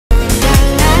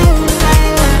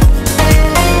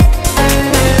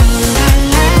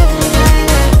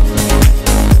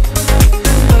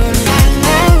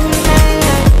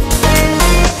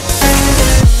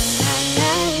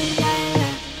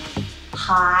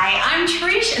Hi, I'm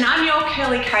Trish and I'm your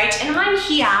curly coach, and I'm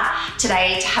here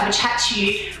today to have a chat to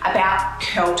you about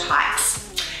curl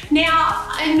types. Now,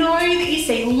 I know that you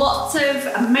see lots of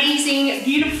amazing,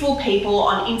 beautiful people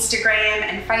on Instagram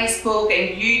and Facebook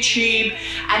and YouTube,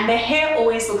 and their hair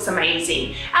always looks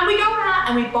amazing. And we go out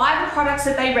and we buy the products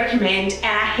that they recommend and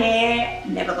our hair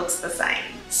never looks the same.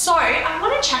 So I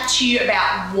want to chat to you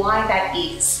about why that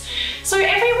is. So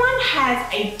everyone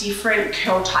has a different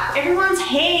curl type. Everyone's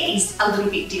hair is a little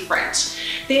bit different.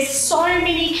 There's so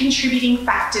many contributing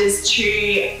factors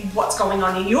to what's going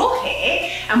on in your hair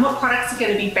and what products are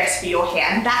going to be best for your hair.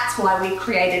 And that's why we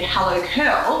created Hello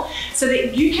Curl, so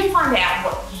that you can find out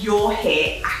what your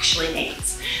hair actually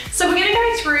needs. So we're going to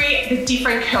go through the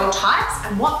different curl types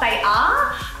and what they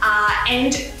are,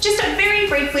 and just very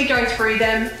briefly go through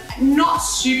them. Not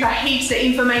super heaps of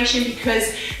information,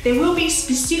 because there will be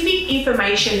specific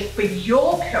information for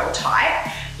your curl type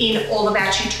in all of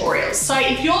our tutorials. So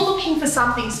if you're looking for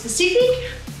something specific,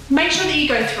 make sure that you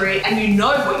go through it and you know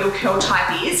what your curl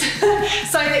type is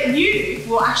so that you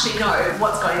will actually know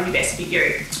what's going to be best for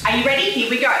you. Are you ready? Here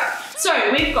we go.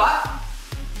 So we've got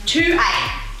 2A.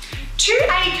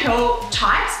 2A curl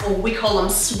types, or we call them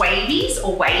swabies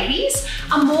or wavies,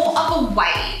 are more of a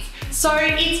wave. So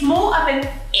it's more of an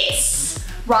S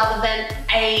rather than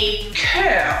a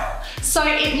curl. So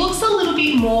it looks a little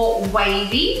bit more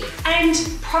wavy, and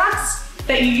products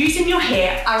that you use in your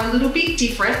hair are a little bit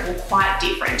different, or quite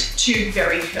different, to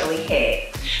very curly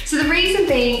hair. So the reason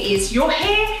being is your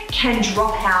hair can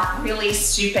drop out really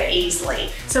super easily.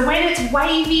 So when it's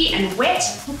wavy and wet,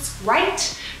 it looks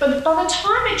great, but by the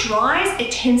time it dries,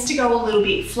 it tends to go a little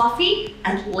bit fluffy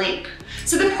and limp.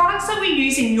 So the products that we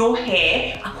use in your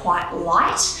hair are quite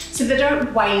light, so they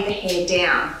don't weigh the hair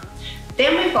down.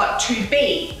 Then we've got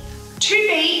 2B.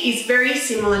 2B is very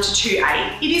similar to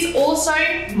 2A. It is also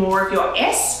more of your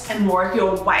S and more of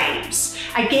your waves.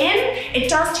 Again, it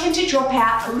does tend to drop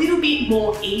out a little bit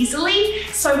more easily,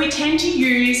 so we tend to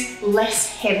use less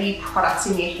heavy products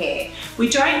in your hair. We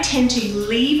don't tend to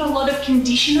leave a lot of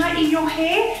conditioner in your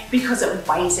hair because it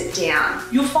weighs it down.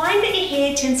 You'll find that your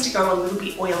hair tends to go a little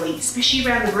bit oily, especially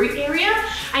around the root area,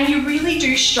 and you really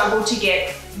do struggle to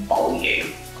get volume.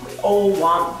 We all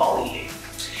want volume.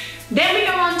 Then we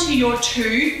go on to your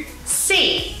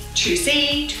 2C.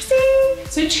 2C, 2C.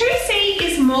 So 2C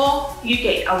is more, you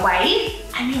get a wave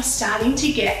and you're starting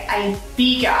to get a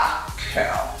bigger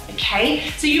curl, okay?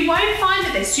 So you won't find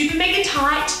that they're super mega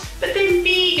tight, but they're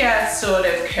bigger sort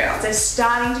of curls. They're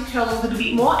starting to curl a little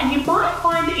bit more, and you might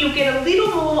find that you'll get a little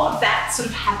more of that sort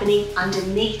of happening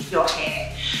underneath your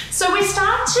hair. So we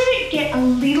start to get a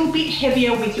little bit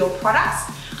heavier with your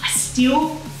products. I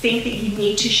still think that you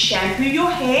need to shampoo your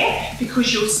hair,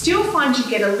 because you'll still find you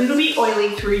get a little bit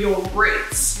oily through your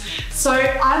roots. So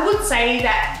I would say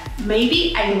that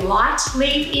maybe a light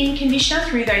leave-in conditioner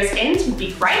through those ends would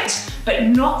be great, but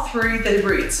not through the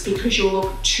roots, because you'll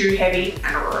look too heavy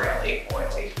and really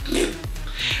oily.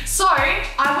 So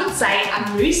I would say a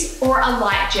mousse or a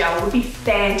light gel would be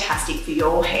fantastic for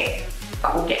your hair,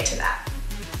 but we'll get to that.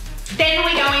 Then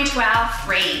we go into our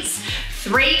 3s.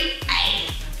 3A.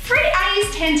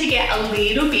 3As tend to get a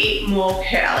little bit more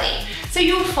curly. So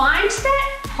you'll find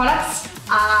that products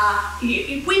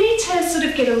we need to sort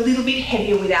of get a little bit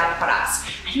heavier with our products.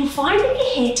 And you'll find that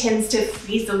your hair tends to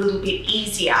frizz a little bit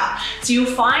easier. So you'll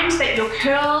find that your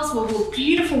curls will look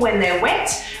beautiful when they're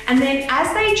wet, and then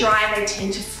as they dry, they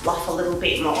tend to fluff a little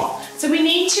bit more. So we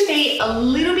need to be a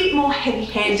little bit more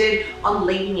heavy-handed on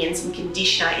leaving in some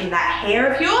conditioner in that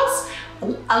hair of yours.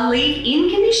 A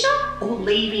leave-in conditioner or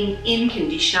leaving in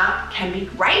conditioner can be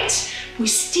great. We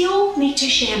still need to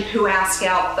shampoo our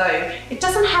scalp though. It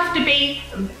doesn't have to be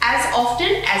as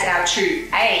often as our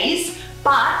 2As,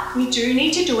 but we do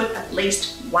need to do it at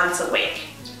least once a week.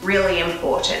 Really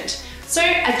important. So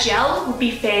a gel would be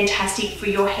fantastic for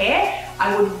your hair.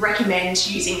 I would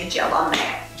recommend using a gel on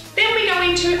there. Then we go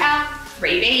into our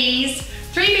 3Bs.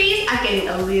 3Bs are getting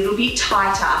a little bit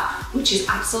tighter, which is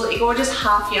absolutely gorgeous.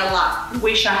 Half your luck.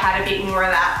 Wish I had a bit more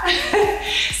of that.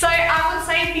 So I would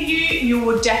say for you, you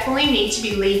will definitely need to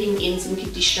be leaving in some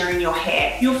conditioner in your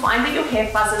hair. You'll find that your hair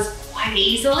fuzzes quite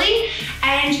easily,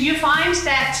 and you find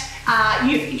that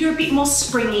you're a bit more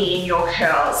springy in your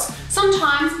curls.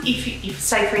 Sometimes if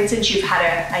say for instance you've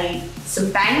had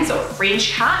some bangs or a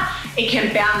fringe cut, it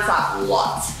can bounce up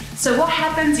lots. So what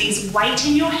happens is weight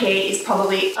in your hair is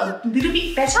probably a little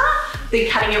bit better than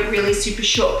cutting it really super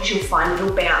short, because you'll find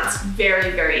it'll bounce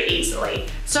very, very easily.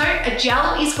 So a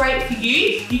gel is great for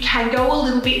you. You can go a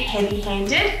little bit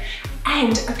heavy-handed,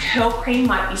 and a curl cream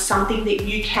might be something that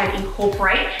you can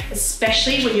incorporate,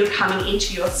 especially when you're coming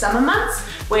into your summer months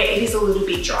where it is a little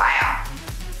bit drier.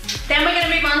 Then we're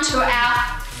gonna move on to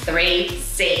our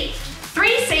 3C.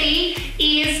 3C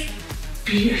is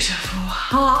beautiful.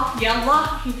 Oh, you're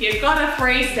lucky if you've got a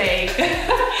 3C.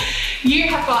 You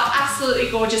have got absolutely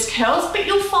gorgeous curls, but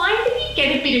you'll find that you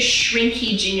get a bit of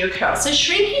shrinkage in your curls. So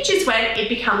shrinkage is when it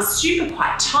becomes super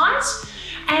quite tight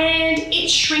and it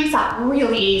shrinks up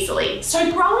really easily.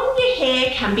 So growing your hair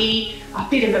can be a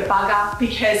bit of a bugger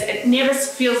because it never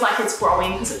feels like it's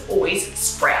growing because it always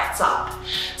sprouts up.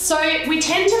 So we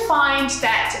tend to find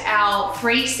that our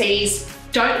 3Cs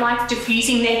don't like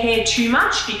diffusing their hair too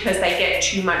much because they get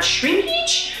too much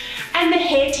shrinkage and the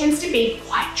hair tends to be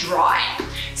quite dry.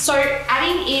 So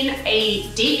adding in a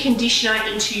deep conditioner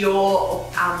into your,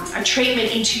 a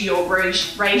treatment into your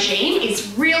regime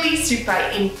is really super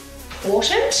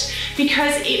important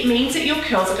because it means that your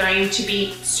curls are going to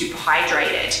be super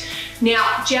hydrated.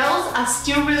 Now, gels are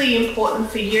still really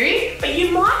important for you, but you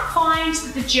might find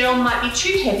that the gel might be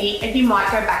too heavy and you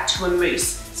might go back to a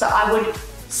mousse. So I would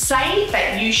say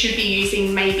that you should be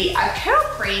using maybe a curl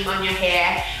cream on your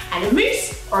hair and a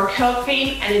mousse, or a curl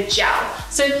cream and a gel.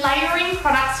 So layering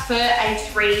products for a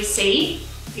 3C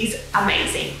is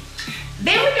amazing.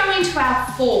 Then we go into our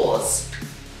 4s.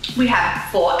 We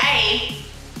have 4A,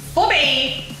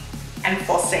 4B, and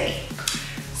 4C.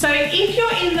 So if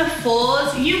you're in the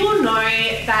 4s, you will know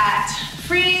that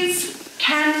frizz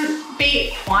can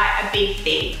be quite a big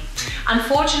thing.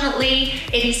 Unfortunately,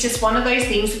 it is just one of those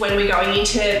things when we're going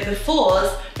into the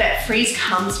 4s that frizz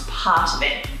comes part of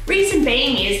it. Reason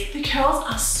being is the curls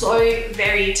are so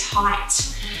very tight.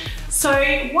 So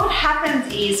what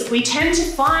happens is we tend to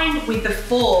find with the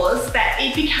 4s that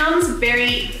it becomes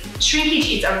shrinkage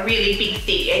is a really big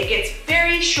thing. It gets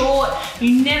very short.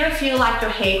 You never feel like your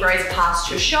hair grows past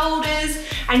your shoulders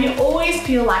and you always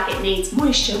feel like it needs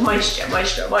moisture, moisture,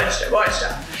 moisture, moisture,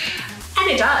 moisture.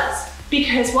 And it does.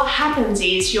 Because what happens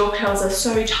is your curls are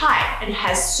so tight and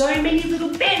has so many little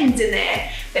bends in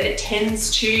there that it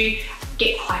tends to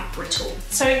get quite brittle.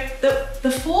 So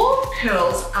the 4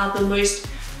 curls are the most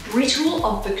brittle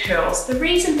of the curls. The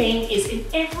reason being is in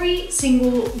every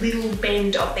single little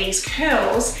bend of these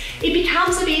curls, it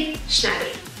becomes a bit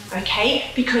snaggy,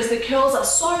 okay? Because the curls are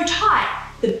so tight,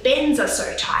 the bends are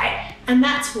so tight, and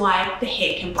that's why the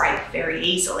hair can break very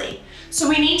easily. So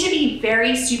we need to be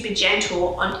very super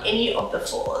gentle on any of the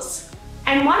 4s.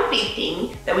 And one big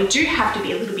thing that we do have to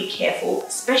be a little bit careful,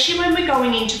 especially when we're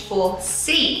going into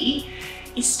 4C,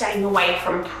 is staying away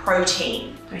from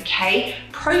protein, okay?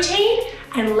 Protein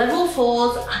and level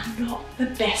 4s are not the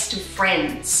best of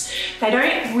friends. They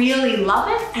don't really love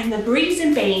it, and the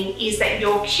reason being is that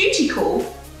your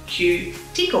cuticle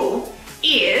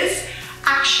is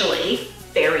actually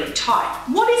very tight.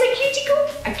 What is a cuticle?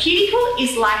 A cuticle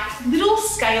is like little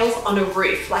scales on a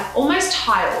roof, like almost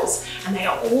tiles, and they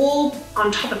are all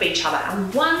on top of each other on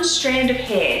one strand of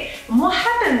hair. And what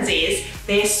happens is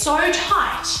they're so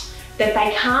tight that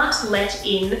they can't let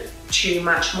in too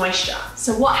much moisture.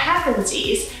 So what happens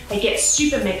is they get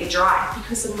super mega dry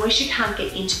because the moisture can't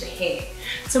get into the hair.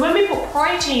 So when we put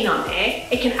protein on there,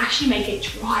 it can actually make it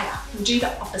drier and do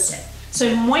the opposite.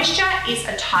 So moisture is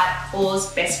a type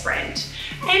 4's best friend.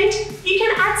 And you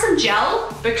can add some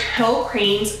gel, but curl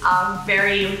creams are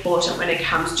very important when it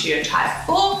comes to your type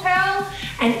 4 curl,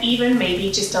 and even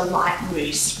maybe just a light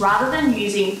mousse, rather than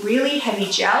using really heavy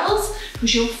gels,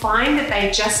 because you'll find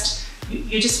that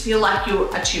you just feel like you're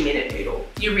a 2-minute noodle.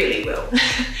 You really will.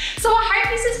 So I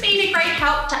hope this has been a great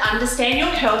help to understand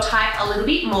your curl type a little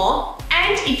bit more.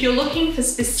 And if you're looking for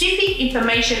specific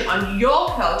information on your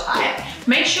curl type,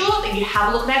 make sure that you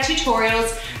have a look at our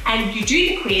tutorials and you do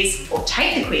the quiz, or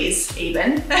take the quiz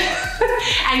even,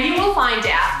 and you will find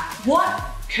out what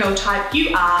curl type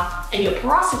you are and your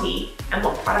porosity and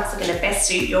what products are going to best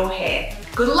suit your hair.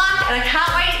 Good luck, and I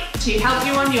can't wait to help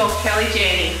you on your curly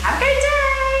journey. Have a